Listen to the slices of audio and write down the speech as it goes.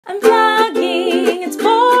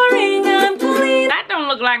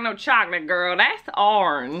like no chocolate, girl. That's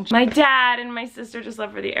orange. My dad and my sister just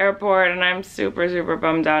left for the airport and I'm super, super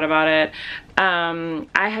bummed out about it.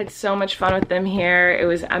 I had so much fun with them here. It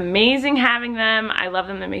was amazing having them. I love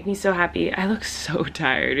them. They make me so happy. I look so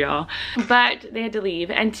tired, y'all. But they had to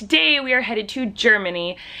leave. And today we are headed to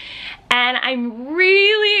Germany. And I'm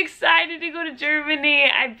really excited to go to Germany.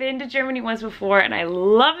 I've been to Germany once before and I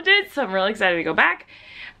loved it. So I'm really excited to go back.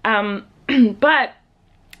 But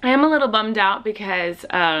I am a little bummed out because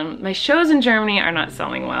my shows in Germany are not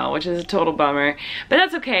selling well, which is a total bummer. But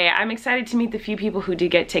that's okay. I'm excited to meet the few people who did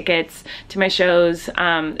get tickets to my shows.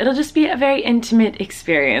 It'll just be a very intimate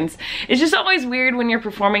experience. It's just always weird when you're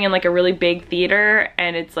performing in like a really big theater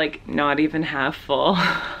and it's like not even half full.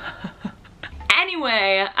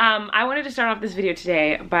 Anyway, I wanted to start off this video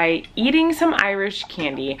today by eating some Irish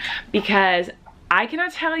candy because I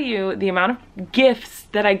cannot tell you the amount of gifts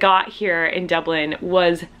that I got here in Dublin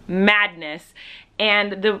was madness.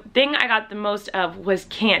 And the thing I got the most of was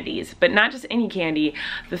candies, but not just any candy.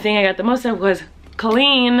 The thing I got the most of was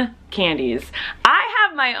Colleen candies. I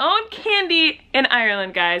have my own candy in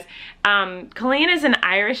Ireland, guys. Colleen is an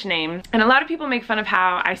Irish name, and a lot of people make fun of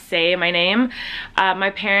how I say my name. My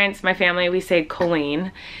parents, my family, we say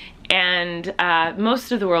Colleen, and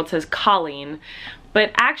most of the world says Colleen.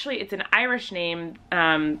 But actually it's an Irish name,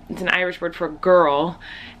 it's an Irish word for girl,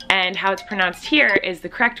 and how it's pronounced here is the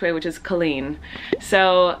correct way, which is Colleen.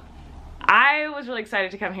 So I was really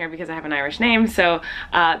excited to come here because I have an Irish name, so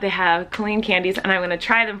they have Colleen candies and I'm gonna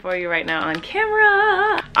try them for you right now on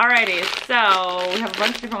camera. Alrighty, so we have a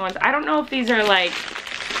bunch of different ones. I don't know if these are like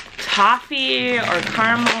toffee or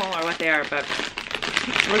caramel or what they are, but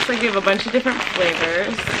looks like we have a bunch of different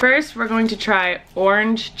flavors. First, we're going to try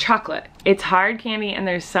orange chocolate. It's hard candy and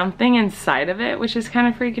there's something inside of it, which is kind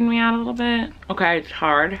of freaking me out a little bit. Okay, it's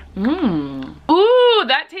hard. Ooh,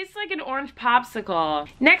 that tastes like an orange popsicle.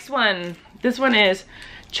 Next one. This one is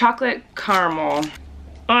chocolate caramel.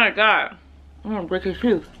 Oh my god. I'm gonna break his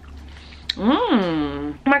tooth.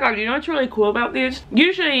 Oh my god, you know what's really cool about these?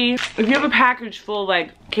 Usually, if you have a package full of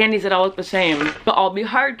like candies that all look the same, they'll all be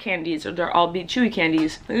hard candies or they'll all be chewy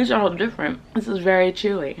candies. These are all different. This is very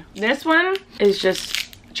chewy. This one is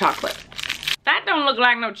just chocolate. That don't look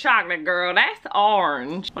like no chocolate, girl. That's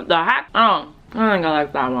orange. What the heck? Oh, I think I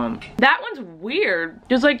like that one. That one's weird.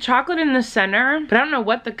 There's like chocolate in the center, but I don't know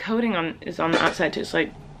what the coating is on the outside too. It's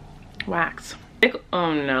like wax.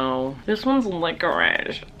 Oh no, this one's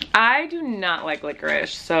licorice. I do not like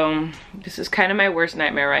licorice, so this is kind of my worst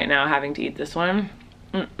nightmare right now, having to eat this one.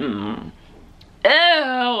 Ew.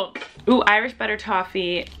 Ooh, Irish butter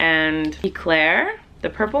toffee and eclair, the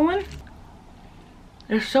purple one.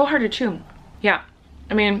 They're so hard to chew. Yeah,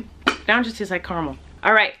 I mean, that just tastes like caramel.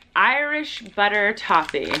 All right, Irish butter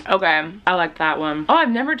toffee. Okay, I like that one. Oh, I've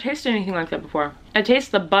never tasted anything like that before. I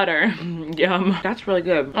taste the butter. Yum. That's really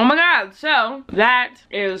good. Oh my god, so that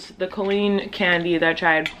is the Colleen candy that I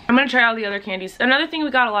tried. I'm gonna try all the other candies. Another thing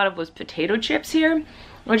we got a lot of was potato chips here,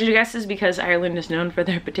 which I guess is because Ireland is known for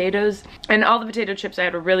their potatoes. And all the potato chips I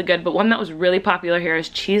had were really good, but one that was really popular here is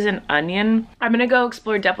cheese and onion. I'm gonna go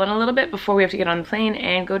explore Dublin a little bit before we have to get on the plane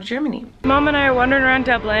and go to Germany. Mom and I are wandering around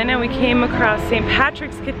Dublin and we came across St.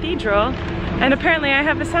 Patrick's Cathedral, and apparently I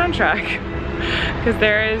have the soundtrack because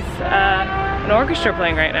there is an orchestra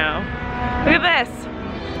playing right now. Look at this.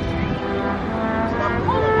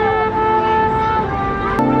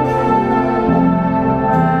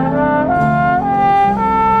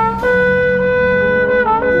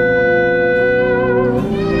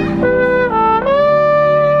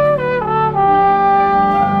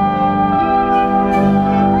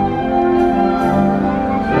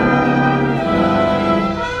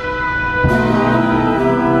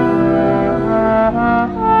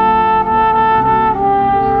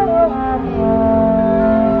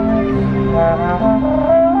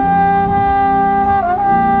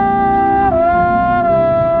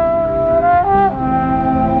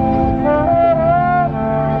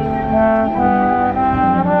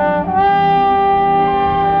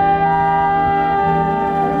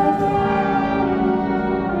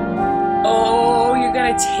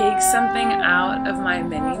 Take something out of my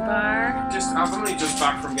mini bar. I'm only just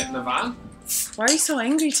back from getting the van. Why are you so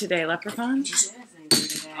angry today, Leprechaun?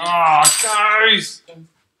 Oh, guys!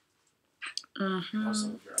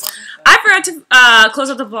 I forgot to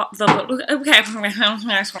close out the vlog. Okay, I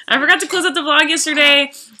forgot to close out the vlog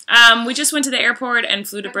yesterday. We just went to the airport and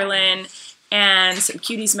flew to Berlin, and some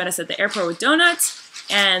cuties met us at the airport with donuts.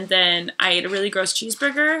 and then I ate a really gross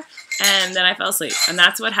cheeseburger, and then I fell asleep. And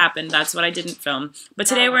that's what happened. That's what I didn't film. But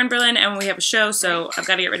today we're in Berlin, and we have a show, so I've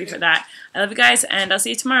got to get ready for that. I love you guys, and I'll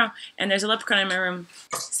see you tomorrow. And there's a leprechaun in my room.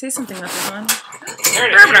 Say something, leprechaun. There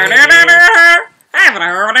it is.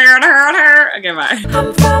 Okay,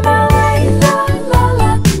 bye.